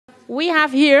We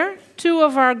have here two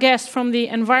of our guests from the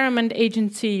Environment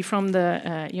Agency from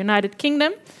the United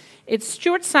Kingdom. It's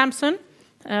Stuart Sampson.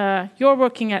 You're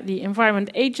working at the Environment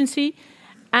Agency.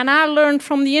 And I learned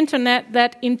from the internet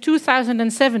that in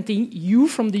 2017, you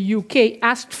from the UK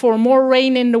asked for more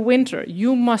rain in the winter.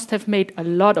 You must have made a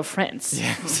lot of friends.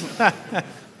 Yes.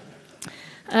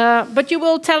 But you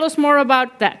will tell us more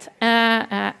about that.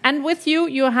 And with you,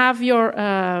 you have your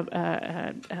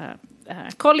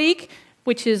colleague,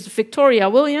 which is Victoria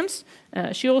Williams.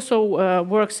 She also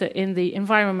works in the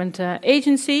Environment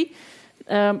Agency.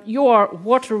 You are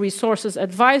Water Resources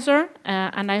Advisor,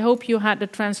 and I hope you had the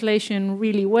translation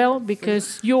really well,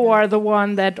 because you are the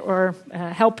one that are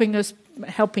helping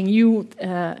you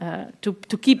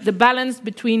to keep the balance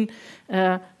between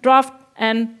drought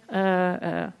and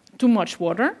too much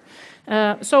water.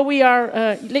 So we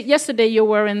are. Yesterday you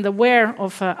were in the Wear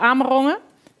of Amerongen,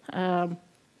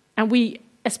 and we,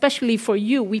 especially for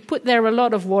you, we put there a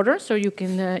lot of water, so you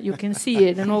can see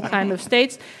it in all kind of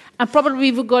states. And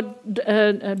probably we got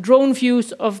drone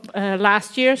views of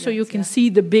last year, so you can see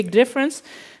the big difference.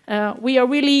 We are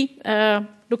really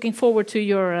looking forward to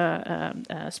your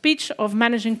speech of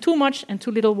managing too much and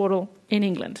too little water in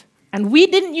England. And we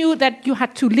didn't know that you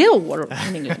had too little water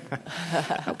in England.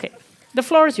 Okay, the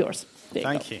floor is yours.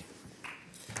 Thank you.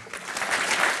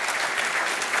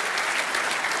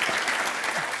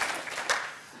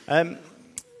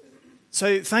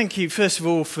 So thank you, first of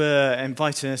all, for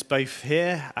inviting us both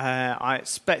here. I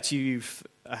expect you've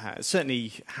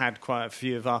certainly had quite a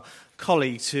few of our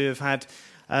colleagues who have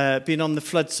had been on the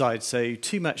flood side, so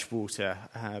too much water.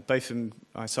 Both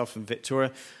myself and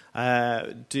Victoria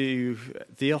do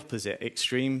the opposite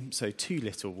extreme, so too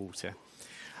little water.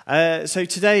 So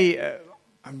today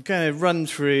I'm going to run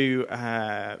through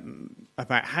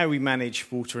about how we manage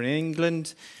water in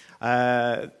England.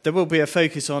 There will be a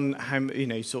focus on how,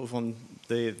 sort of on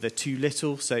the too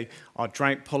little, so our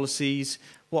drought policies,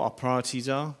 what our priorities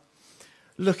are.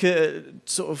 Look at,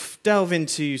 sort of delve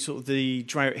into sort of the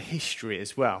drought history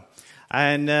as well.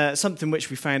 And something which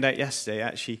we found out yesterday,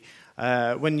 actually,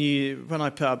 when I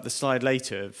put up the slide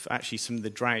later of actually some of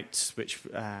the droughts which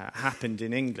happened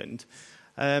in England,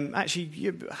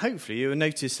 actually, hopefully you will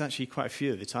notice actually quite a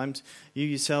few of the times you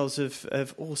yourselves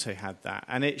have also had that.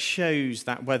 And it shows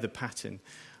that weather pattern,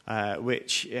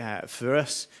 which for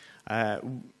us,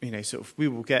 sort of we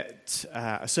will get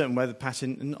a certain weather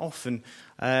pattern, and often,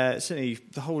 certainly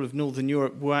the whole of Northern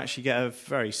Europe will actually get a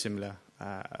very similar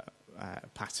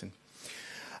pattern.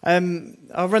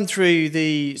 I'll run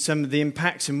through some of the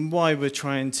impacts and why we're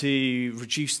trying to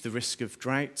reduce the risk of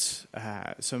drought,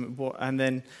 and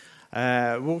then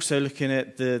we're also looking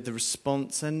at the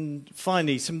response, and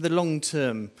finally some of the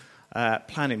long-term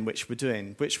planning which we're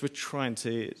doing, which we're trying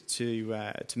to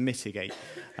mitigate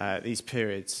these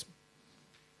periods.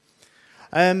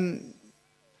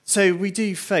 So we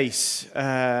do face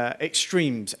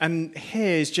extremes, and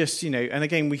here's just, and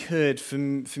again we heard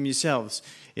from yourselves,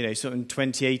 sort of in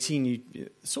 2018, you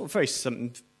sort of faced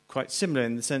something quite similar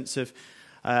in the sense of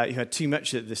you had too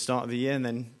much at the start of the year and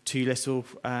then too little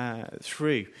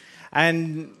through.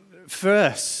 And for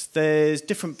us, there's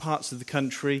different parts of the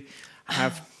country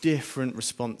have different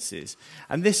responses.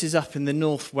 And this is up in the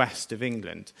northwest of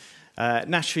England,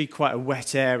 naturally quite a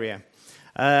wet area.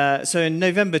 So in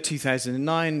November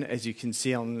 2009, as you can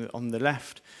see on the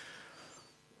left,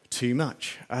 too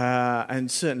much.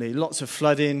 And certainly lots of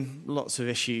flooding, lots of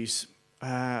issues.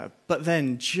 But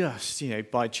then just,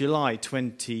 by July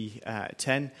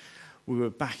 2010, we were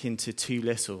back into too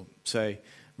little. So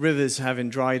rivers having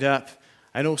dried up,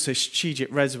 and also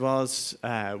strategic reservoirs,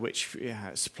 which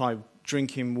supply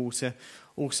drinking water,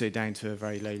 also down to a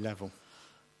very low level.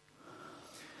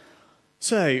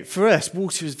 So for us,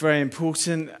 water is very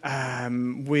important.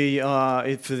 We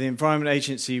are, for the Environment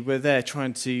Agency, we're there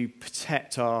trying to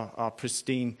protect our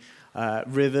pristine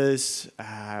rivers,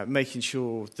 making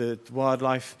sure the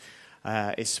wildlife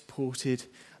is supported.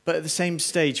 But at the same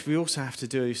stage, we also have to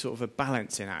do sort of a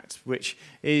balancing act, which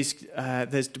is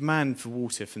there's demand for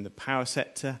water from the power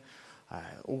sector,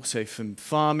 also from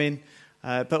farming,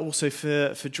 but also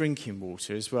for drinking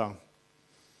water as well.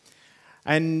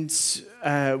 And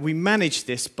we manage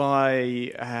this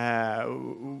by,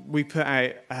 we put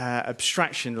out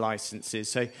abstraction licenses.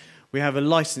 So we have a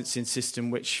licensing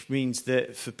system, which means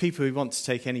that for people who want to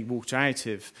take any water out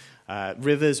of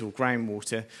rivers or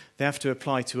groundwater, they have to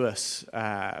apply to us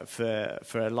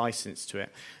for a license to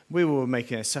it. We will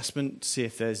make an assessment to see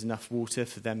if there's enough water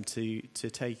for them to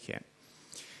take it.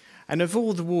 And of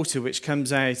all the water which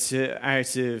comes out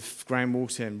of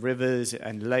groundwater and rivers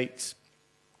and lakes,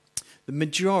 the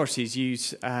majority is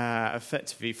used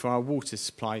effectively for our water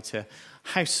supply to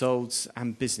households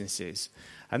and businesses.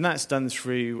 And that's done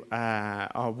through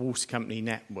our water company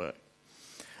network.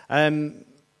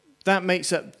 That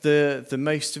makes up the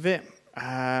most of it.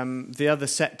 The other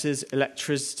sectors,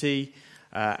 electricity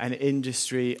and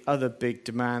industry, other big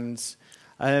demands.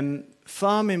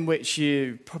 Farming, which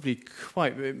you probably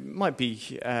might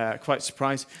be quite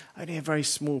surprised, only a very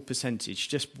small percentage,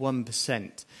 just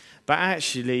 1%. But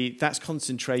actually, that's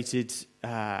concentrated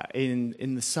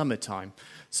in the summertime.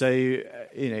 So,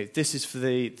 this is for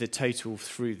the total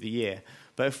through the year.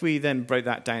 But if we then break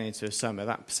that down into a summer,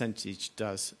 that percentage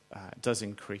does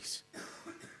increase.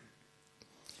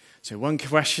 So one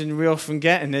question we often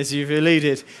get, and as you've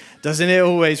alluded, doesn't it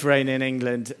always rain in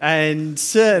England? And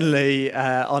certainly,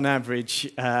 on average,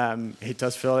 it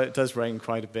does rain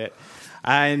quite a bit.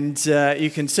 And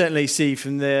you can certainly see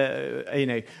from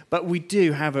the, but we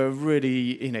do have a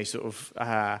really,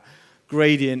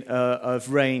 gradient of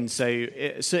rain. So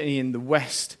certainly in the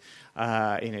west,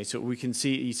 so we can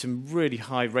see some really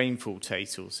high rainfall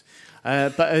totals.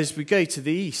 But as we go to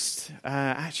the east,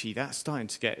 actually that's starting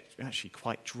to get actually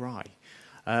quite dry.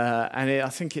 And I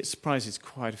think it surprises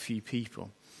quite a few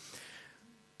people.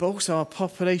 But also our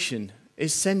population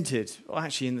is centred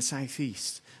actually in the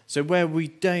southeast. So where we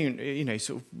don't,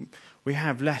 we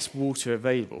have less water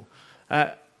available,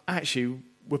 actually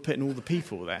we're putting all the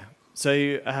people there. So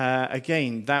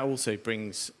again, that also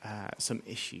brings some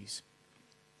issues.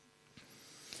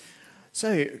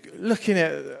 So looking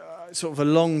at sort of a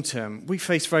long term, we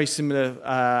face very similar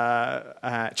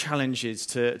challenges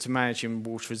to managing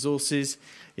water resources.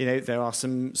 There are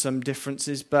some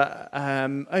differences, but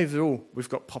overall, we've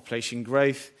got population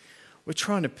growth. We're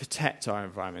trying to protect our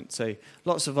environment. So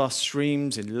lots of our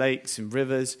streams and lakes and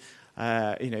rivers,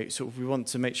 we want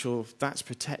to make sure that's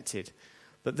protected.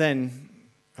 But then,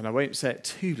 and I won't say it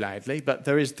too loudly, but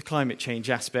there is the climate change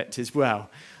aspect as well.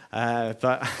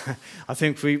 But I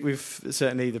think we've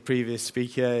certainly, the previous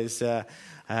speaker has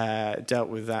dealt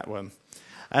with that one.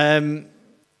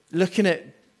 Looking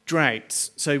at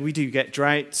droughts, so we do get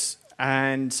droughts,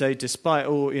 and so despite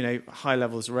all high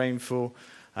levels of rainfall,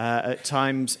 at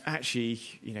times actually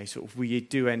we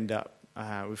do end up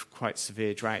with quite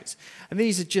severe droughts, and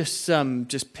these are just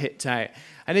picked out.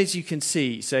 And as you can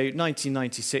see, so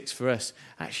 1996 for us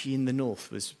actually in the north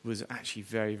was actually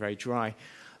very, very dry,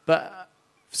 but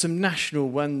some national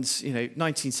ones,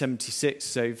 1976,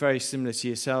 so very similar to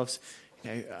yourselves,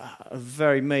 a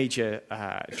very major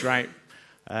drought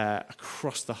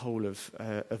across the whole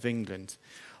of England.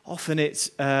 Often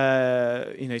it's,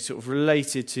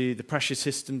 related to the pressure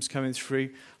systems coming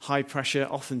through. High pressure,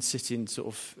 often sitting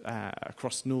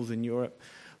across northern Europe,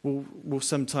 will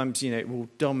sometimes, will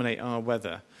dominate our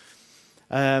weather.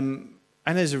 And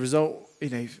as a result,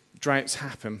 droughts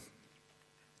happen.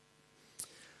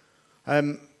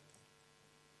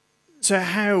 So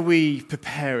how are we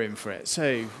preparing for it?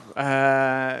 So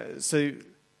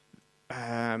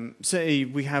certainly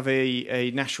we have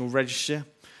a national register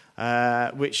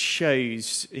which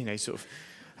shows,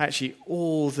 actually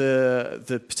all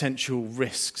the potential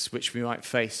risks which we might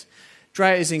face.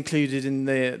 Drought is included in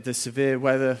the severe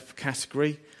weather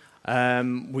category.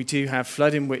 We do have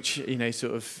flooding, which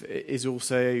is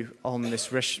also on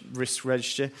this risk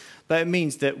register, but it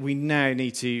means that we now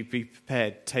need to be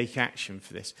prepared, take action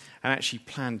for this, and actually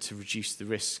plan to reduce the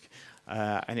risk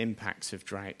and impacts of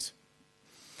drought.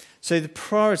 So the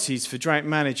priorities for drought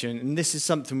management, and this is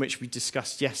something which we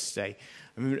discussed yesterday,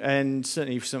 and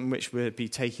certainly something which we'll be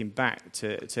taking back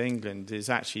to England, is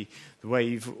actually the way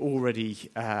you've already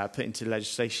put into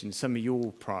legislation some of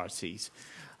your priorities.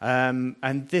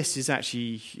 And this is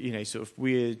actually,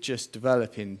 we're just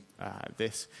developing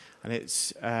this, and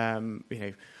it's, and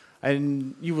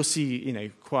you will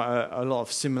see, quite a lot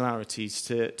of similarities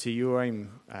to your own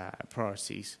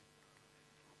priorities.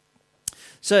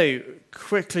 So,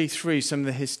 quickly through some of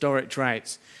the historic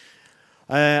droughts.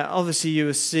 Obviously, you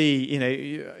will see,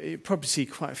 you probably see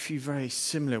quite a few very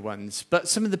similar ones, but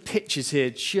some of the pictures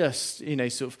here just,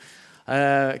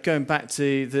 going back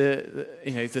to the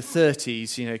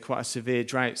 30s, quite a severe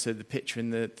drought, so the picture in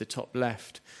the top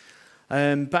left.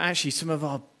 But actually some of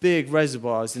our big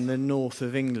reservoirs in the north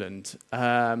of England,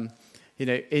 in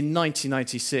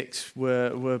 1996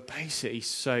 were basically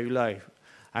so low.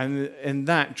 And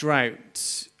that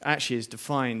drought actually has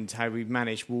defined how we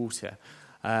manage water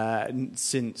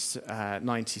since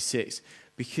 96.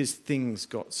 Because things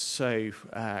got so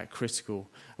critical.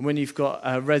 And when you've got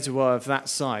a reservoir of that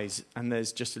size and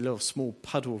there's just a little small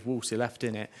puddle of water left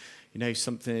in it,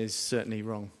 something is certainly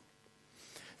wrong.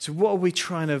 So what are we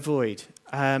trying to avoid?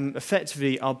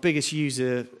 Effectively, our biggest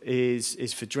user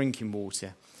is for drinking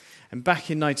water. And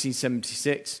back in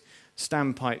 1976,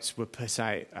 standpipes were put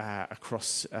out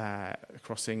across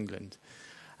England.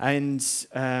 And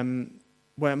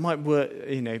where it might work,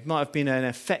 it might have been an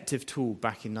effective tool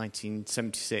back in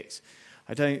 1976,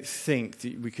 I don't think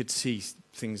that we could see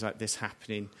things like this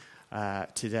happening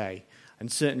today.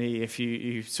 And certainly, if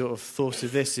you sort of thought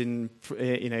of this in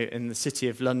the city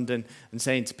of London and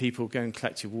saying to people, "Go and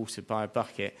collect your water by a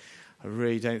bucket," I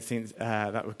really don't think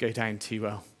that would go down too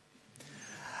well.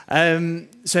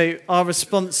 So our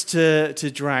response to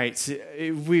drought,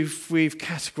 we've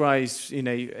categorised,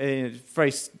 in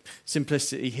very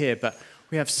simplicity here, but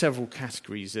we have several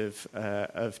categories of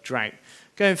drought,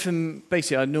 going from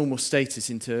basically our normal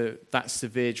status into that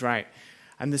severe drought.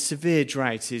 And the severe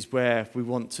drought is where we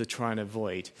want to try and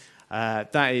avoid.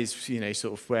 That is,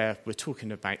 sort of where we're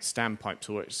talking about standpipes,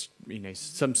 or it's,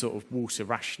 some sort of water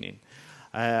rationing.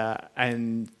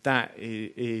 And that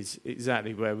is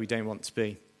exactly where we don't want to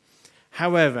be.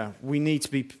 However, we need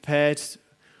to be prepared.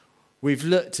 We've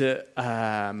looked at,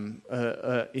 sort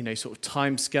of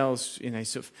timescales,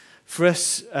 sort of for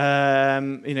us,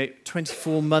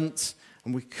 24 months,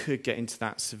 and we could get into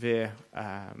that severe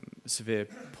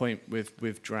point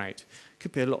with drought.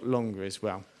 Could be a lot longer as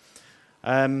well.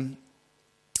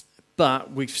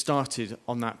 But we've started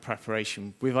on that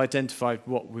preparation. We've identified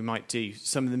what we might do,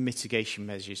 some of the mitigation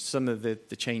measures, some of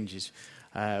the changes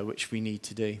which we need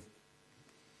to do.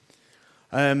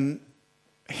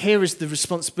 Here is the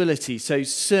responsibility. So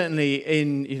certainly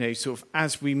in, sort of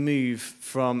as we move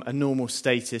from a normal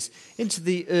status into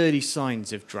the early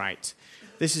signs of drought,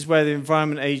 this is where the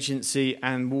Environment Agency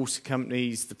and water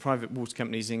companies, the private water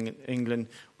companies in England,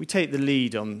 we take the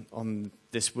lead on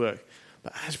this work.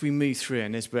 But as we move through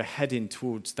and as we're heading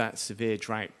towards that severe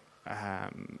drought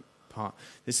part,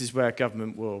 this is where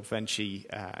government will eventually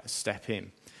step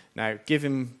in. Now,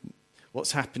 given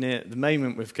what's happening at the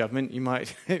moment with government, you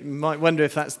might wonder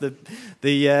if that's the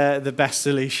best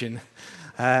solution.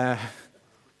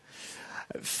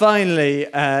 Finally,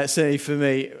 certainly for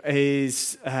me,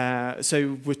 is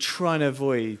so we're trying to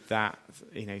avoid that,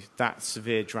 that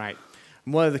severe drought.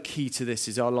 And one of the key to this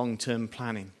is our long-term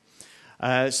planning.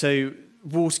 So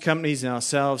water companies and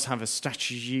ourselves have a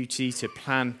statutory duty to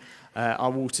plan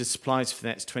our water supplies for the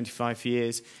next 25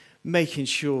 years, making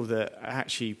sure that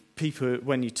actually people,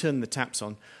 when you turn the taps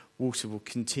on, water will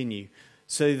continue,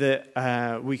 so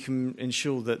that we can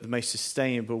ensure that the most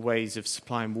sustainable ways of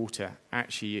supplying water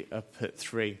actually are put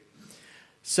through.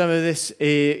 Some of this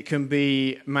can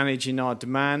be managing our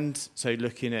demand, so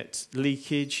looking at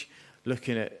leakage,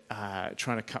 looking at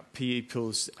trying to cut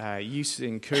people's use,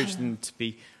 encourage them to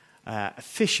be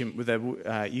efficient with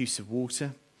their use of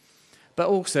water. But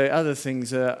also other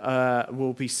things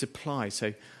will be supply,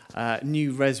 so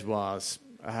new reservoirs,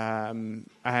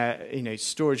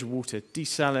 storage of water,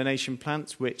 desalination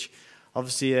plants, which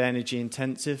obviously are energy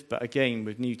intensive, but again,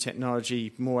 with new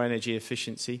technology, more energy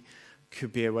efficiency,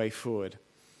 could be a way forward.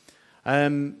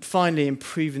 Finally,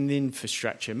 improving the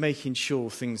infrastructure, making sure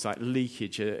things like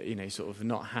leakage are, sort of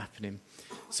not happening.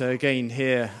 So again,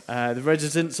 here, the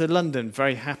residents of London,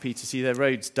 very happy to see their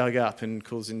roads dug up and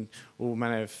causing all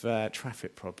manner of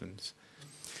traffic problems.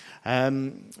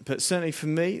 But certainly for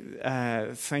me,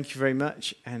 thank you very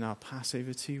much, and I'll pass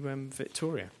over to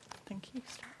Victoria. Thank you.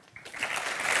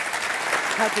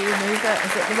 How do you move it?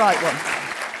 Is it the right one?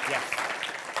 Yes.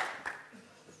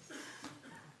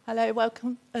 Hello,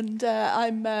 welcome. And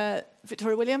I'm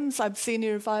Victoria Williams. I'm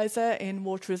Senior Advisor in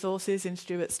Water Resources in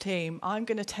Stuart's team. I'm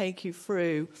going to take you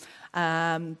through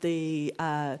the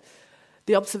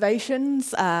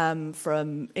observations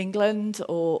from England,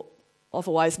 or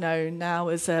otherwise known now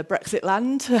as Brexit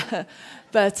land.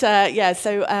 But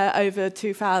so over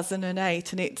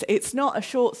 2008, and it's not a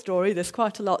short story, there's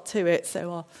quite a lot to it,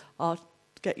 so I'll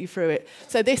get you through it.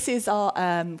 So this is our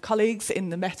colleagues in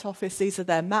the Met Office, these are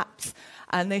their maps,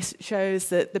 and this shows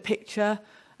that the picture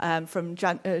from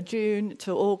June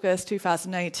to August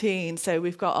 2018, so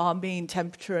we've got our mean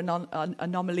temperature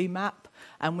anomaly map,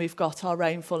 and we've got our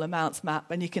rainfall amounts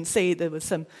map, and you can see there was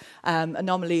some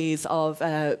anomalies of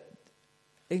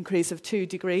increase of 2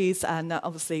 degrees, and that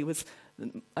obviously was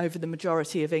over the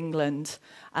majority of England.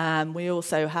 We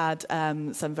also had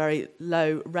some very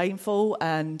low rainfall,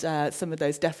 and some of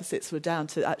those deficits were down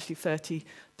to actually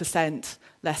 30%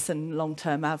 less than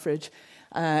long-term average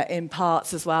in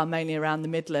parts as well, mainly around the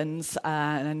Midlands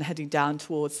and heading down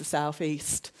towards the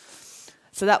southeast.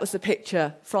 So that was the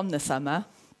picture from the summer.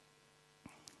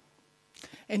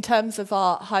 In terms of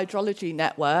our hydrology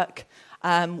network,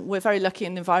 we're very lucky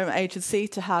in the Environment Agency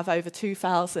to have over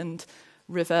 2,000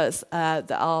 rivers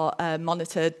that are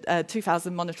monitored,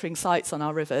 2,000 monitoring sites on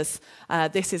our rivers.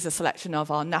 This is a selection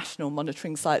of our national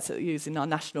monitoring sites that are used in our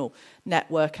national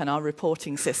network and our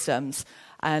reporting systems.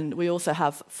 And we also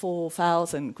have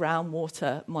 4,000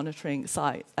 groundwater monitoring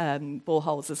site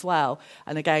boreholes as well.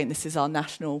 And again, this is our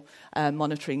national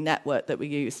monitoring network that we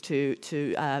use to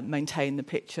maintain the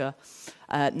picture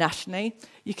nationally.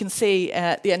 You can see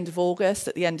at the end of August,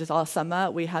 at the end of our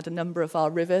summer, we had a number of our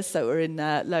rivers that were in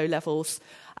low levels,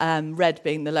 red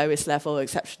being the lowest level,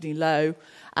 exceptionally low.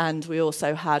 And we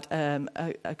also had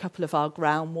a couple of our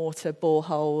groundwater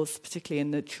boreholes, particularly in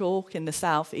the chalk in the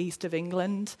southeast of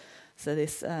England. So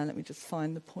this, let me just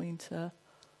find the pointer,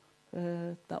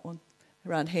 that one,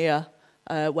 around here,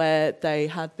 where they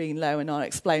had been low, and I'll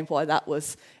explain why that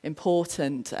was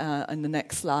important in the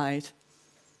next slide.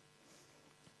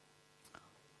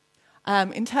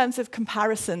 In terms of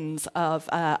comparisons of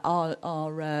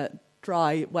our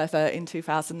dry weather in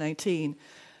 2018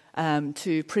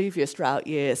 to previous drought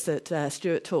years that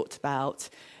Stuart talked about,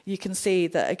 you can see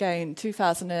that, again,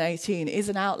 2018 is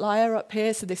an outlier up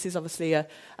here. So this is obviously a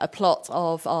plot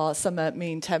of our summer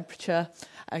mean temperature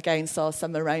against our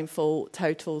summer rainfall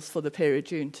totals for the period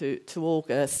June to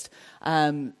August.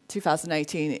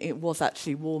 2018, it was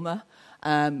actually warmer,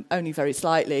 only very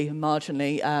slightly,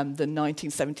 marginally, than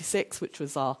 1976, which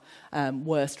was our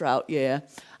worst drought year.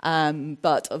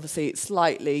 But obviously it's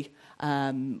slightly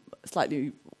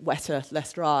wetter,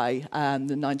 less dry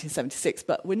than 1976,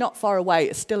 but we're not far away.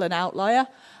 It's still an outlier,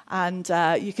 and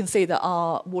you can see that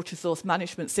our water resource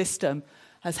management system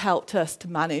has helped us to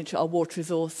manage our water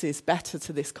resources better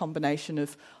to this combination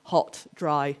of hot,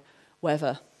 dry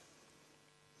weather.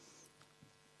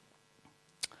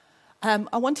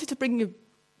 I wanted to bring you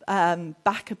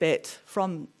back a bit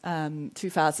from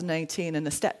 2018 and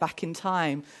a step back in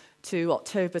time to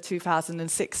October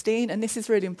 2016, and this is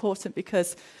really important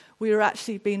because we were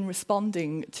actually been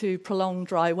responding to prolonged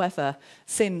dry weather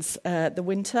since the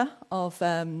winter of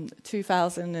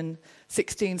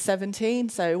 2016-17,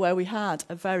 so where we had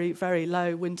a very, very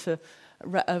low winter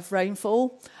of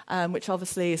rainfall, which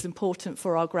obviously is important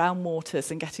for our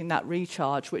groundwaters and getting that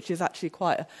recharge, which is actually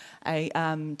quite a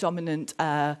dominant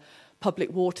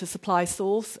public water supply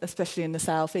source, especially in the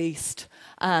southeast.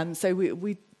 So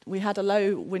we had a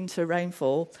low winter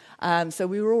rainfall, so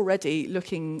we were already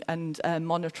looking and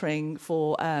monitoring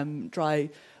for dry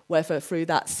weather through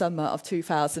that summer of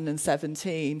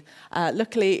 2017.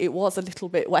 Luckily, it was a little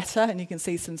bit wetter, and you can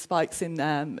see some spikes in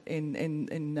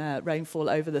rainfall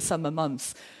over the summer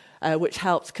months, which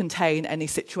helped contain any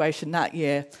situation that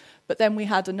year. But then we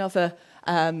had another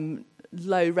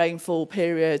low rainfall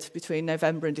period between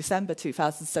November and December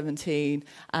 2017,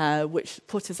 which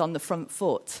put us on the front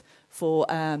foot for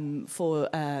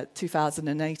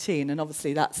 2018, and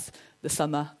obviously that's the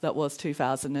summer that was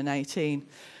 2018,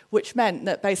 which meant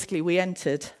that basically we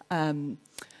entered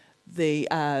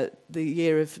the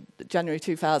year of January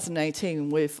 2018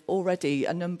 with already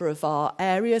a number of our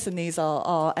areas, and these are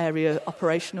our area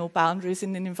operational boundaries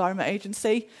in the Environment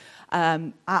Agency,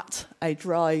 at a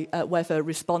dry weather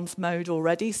response mode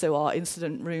already. So our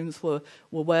incident rooms were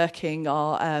working,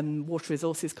 our water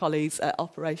resources colleagues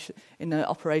in the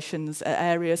operations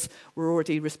areas were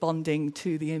already responding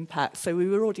to the impact. So we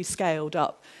were already scaled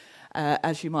up,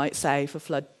 as you might say, for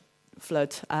flood.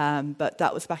 But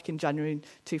that was back in January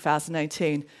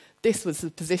 2018. This was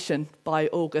the position by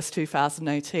August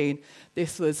 2018. There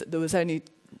was only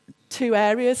 2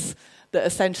 areas that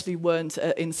essentially weren't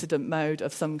incident mode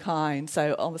of some kind.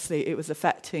 So obviously it was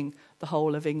affecting the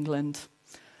whole of England.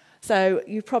 So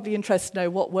you're probably interested to know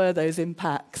what were those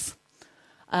impacts.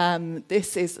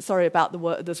 This is, sorry about the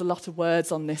word, there's a lot of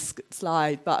words on this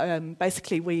slide, but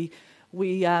basically we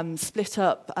split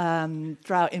up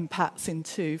drought impacts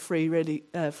into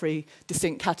 3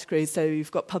 distinct categories. So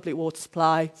you've got public water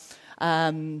supply,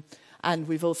 and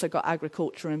we've also got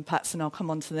agricultural impacts, and I'll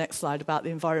come on to the next slide about the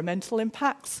environmental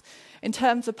impacts. In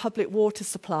terms of public water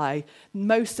supply,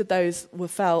 most of those were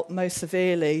felt most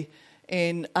severely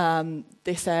in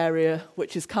this area,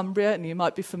 which is Cumbria, and you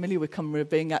might be familiar with Cumbria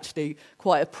being actually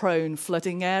quite a prone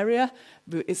flooding area.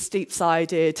 It's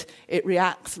steep-sided, it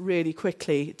reacts really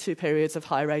quickly to periods of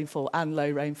high rainfall and low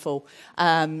rainfall.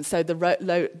 So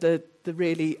the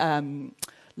really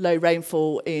low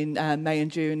rainfall in May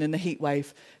and June and the heat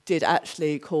wave did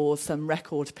actually cause some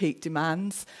record peak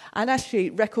demands, and actually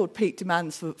record peak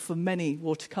demands for many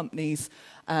water companies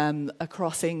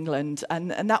across England,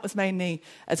 and that was mainly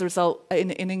as a result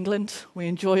in England. We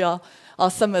enjoy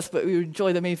our summers, but we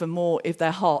enjoy them even more if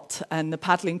they're hot and the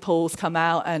paddling pools come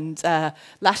out. And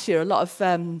last year a lot of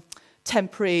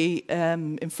temporary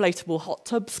inflatable hot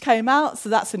tubs came out. So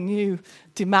that's a new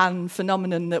demand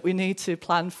phenomenon that we need to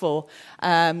plan for.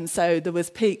 So there was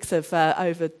peaks of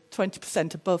over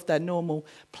 20% above their normal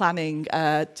planning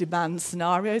demand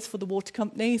scenarios for the water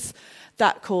companies.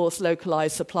 That caused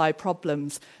localised supply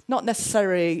problems, not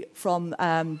necessarily from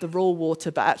the raw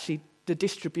water, but actually the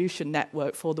distribution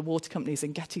network for the water companies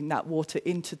and getting that water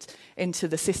into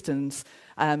the systems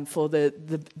for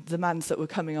the demands that were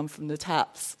coming on from the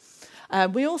taps.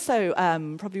 We also,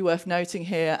 probably worth noting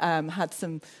here, had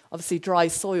some obviously dry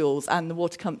soils, and the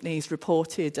water companies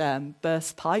reported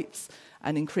burst pipes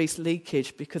and increased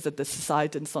leakage because of the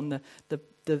subsidence on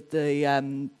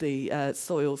the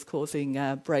soils,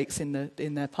 causing breaks in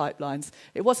their pipelines.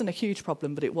 It wasn't a huge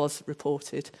problem, but it was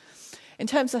reported. In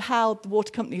terms of how the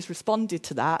water companies responded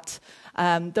to that,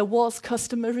 there was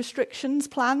customer restrictions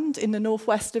planned in the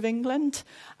northwest of England.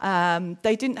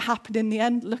 They didn't happen in the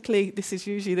end. Luckily, this is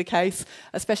usually the case,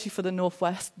 especially for the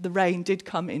northwest. The rain did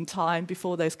come in time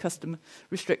before those customer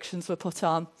restrictions were put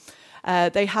on.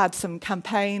 They had some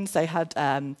campaigns. They had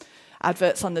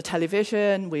adverts on the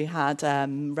television. We had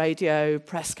radio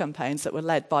press campaigns that were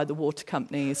led by the water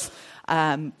companies.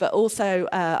 But also,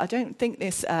 I don't think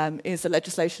this is a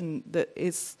legislation that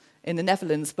is in the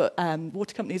Netherlands, but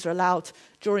water companies are allowed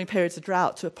during periods of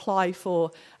drought to apply for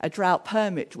a drought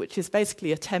permit, which is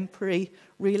basically a temporary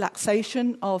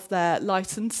relaxation of their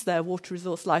license, their water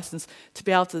resource license, to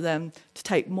be able to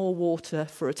take more water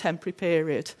for a temporary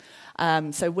period.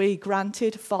 So we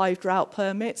granted 5 drought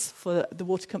permits for the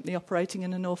water company operating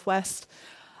in the northwest.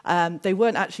 They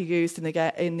weren't actually used in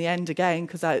the end again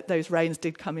because those rains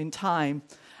did come in time.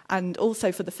 And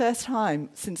also for the first time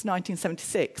since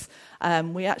 1976,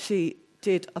 we actually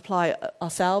did apply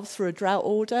ourselves for a drought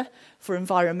order for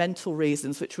environmental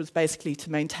reasons, which was basically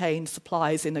to maintain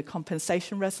supplies in a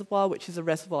compensation reservoir, which is a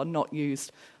reservoir not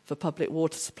used for public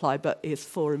water supply, but is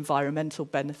for environmental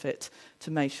benefit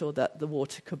to make sure that the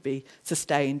water could be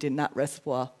sustained in that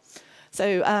reservoir.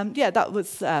 So, that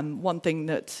was one thing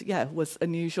that, was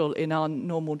unusual in our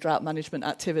normal drought management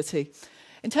activity.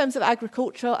 In terms of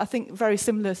agriculture, I think very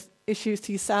similar issues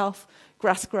to yourself.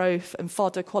 Grass growth and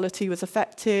fodder quality was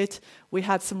affected. We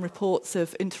had some reports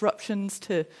of interruptions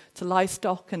to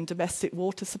livestock and domestic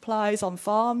water supplies on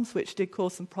farms, which did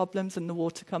cause some problems, and the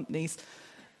water companies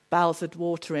bowsered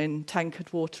water in,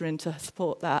 tankered water in to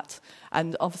support that.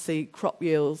 And obviously crop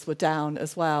yields were down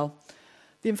as well.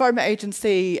 The Environment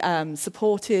Agency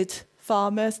supported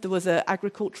farmers. There was an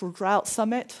agricultural drought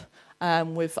summit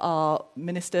with our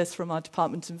ministers from our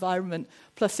Department of Environment,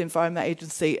 plus the Environment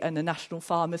Agency and the National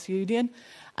Farmers Union.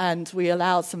 And we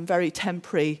allowed some very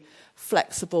temporary,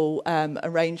 flexible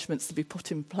arrangements to be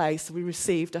put in place. We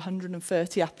received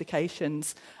 130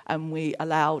 applications, and we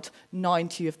allowed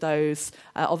 90 of those,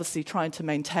 obviously trying to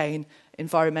maintain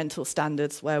environmental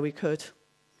standards where we could.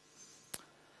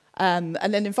 And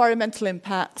then environmental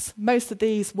impacts. Most of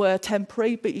these were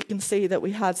temporary, but you can see that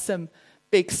we had some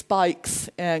big spikes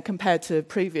compared to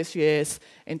previous years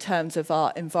in terms of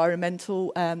our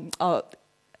environmental,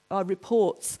 our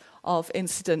reports of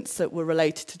incidents that were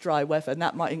related to dry weather. And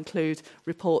that might include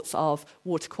reports of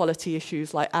water quality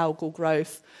issues like algal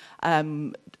growth,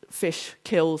 fish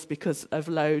kills because of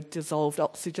low dissolved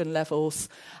oxygen levels,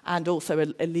 and also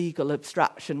illegal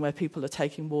abstraction where people are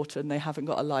taking water and they haven't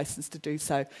got a license to do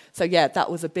so. So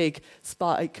that was a big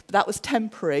spike. That was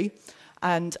temporary.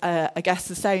 And I guess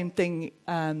the same thing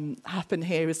happened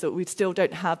here is that we still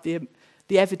don't have the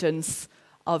evidence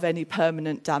of any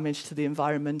permanent damage to the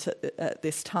environment at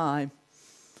this time.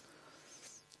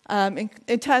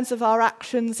 In terms of our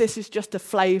actions, this is just a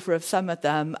flavour of some of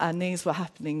them, and these were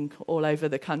happening all over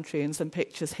the country. And some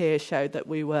pictures here showed that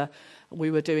we were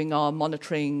doing our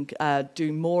monitoring,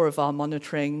 doing more of our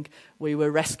monitoring. We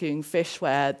were rescuing fish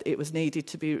where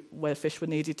fish were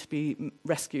needed to be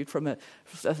rescued from a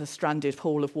stranded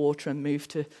pool of water and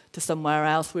moved to somewhere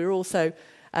else. We were also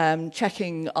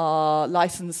checking our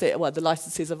the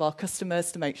licenses of our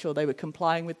customers to make sure they were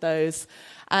complying with those.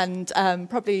 And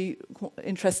probably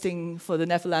interesting for the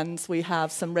Netherlands, we have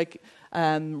some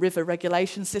river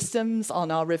regulation systems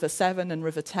on our River Severn and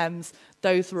River Thames.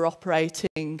 Those were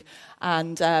operating.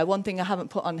 And one thing I haven't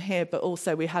put on here, but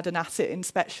also we had an asset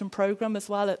inspection programme as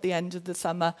well at the end of the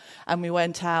summer. And we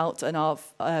went out and our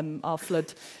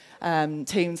flood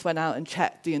teams went out and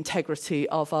checked the integrity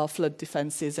of our flood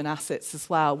defences and assets as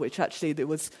well, which actually there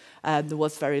was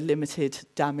very limited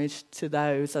damage to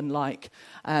those, unlike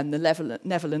the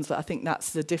Netherlands. But I think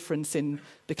that's the difference in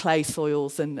the clay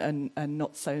soils and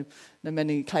not so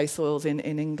many clay soils in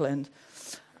England.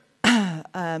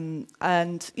 I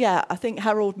think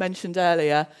Harold mentioned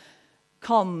earlier,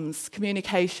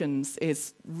 communications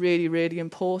is really, really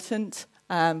important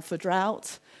for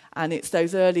drought. And it's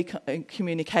those early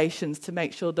communications to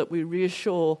make sure that we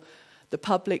reassure the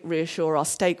public, reassure our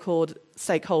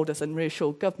stakeholders and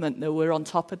reassure government that we're on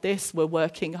top of this, we're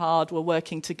working hard, we're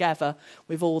working together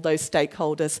with all those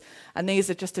stakeholders. And these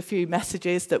are just a few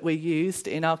messages that we used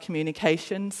in our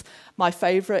communications. My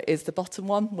favourite is the bottom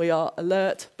one: we are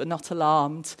alert but not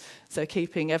alarmed. So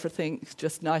keeping everything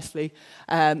just nicely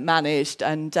managed.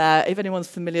 And if anyone's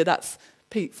familiar, that's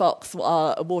Pete Fox,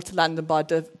 a water, land and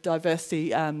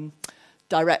biodiversity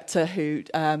director who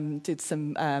did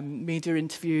some media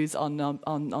interviews on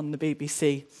the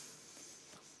BBC.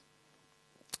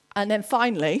 And then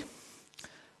finally,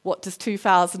 what does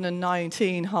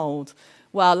 2019 hold?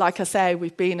 Well, like I say,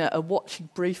 we've been at a watching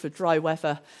brief for dry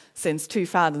weather since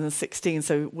 2016,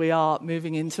 so we are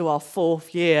moving into our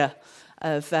 4th year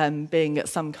of being at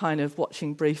some kind of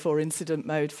watching brief or incident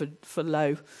mode for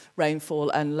low rainfall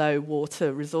and low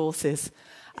water resources.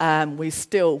 We've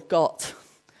still got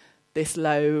this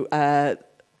low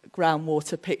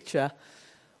groundwater picture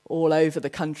all over the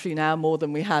country now, more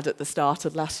than we had at the start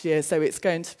of last year. So it's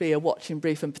going to be a watching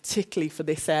brief, and particularly for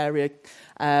this area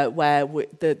where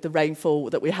the rainfall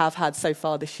that we have had so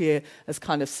far this year has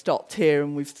kind of stopped here,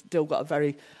 and we've still got a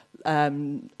very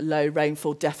low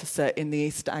rainfall deficit in the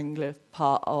East Anglia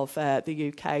part of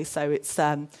the UK. So it's,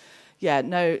 no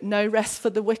rest for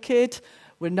the wicked.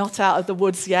 We're not out of the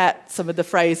woods yet, some of the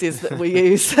phrases that we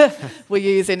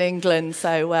use in England.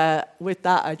 So with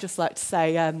that, I'd just like to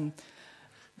say,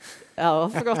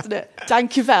 I've forgotten it.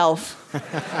 Dankjewel.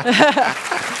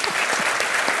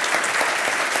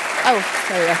 Oh,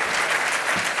 there we go.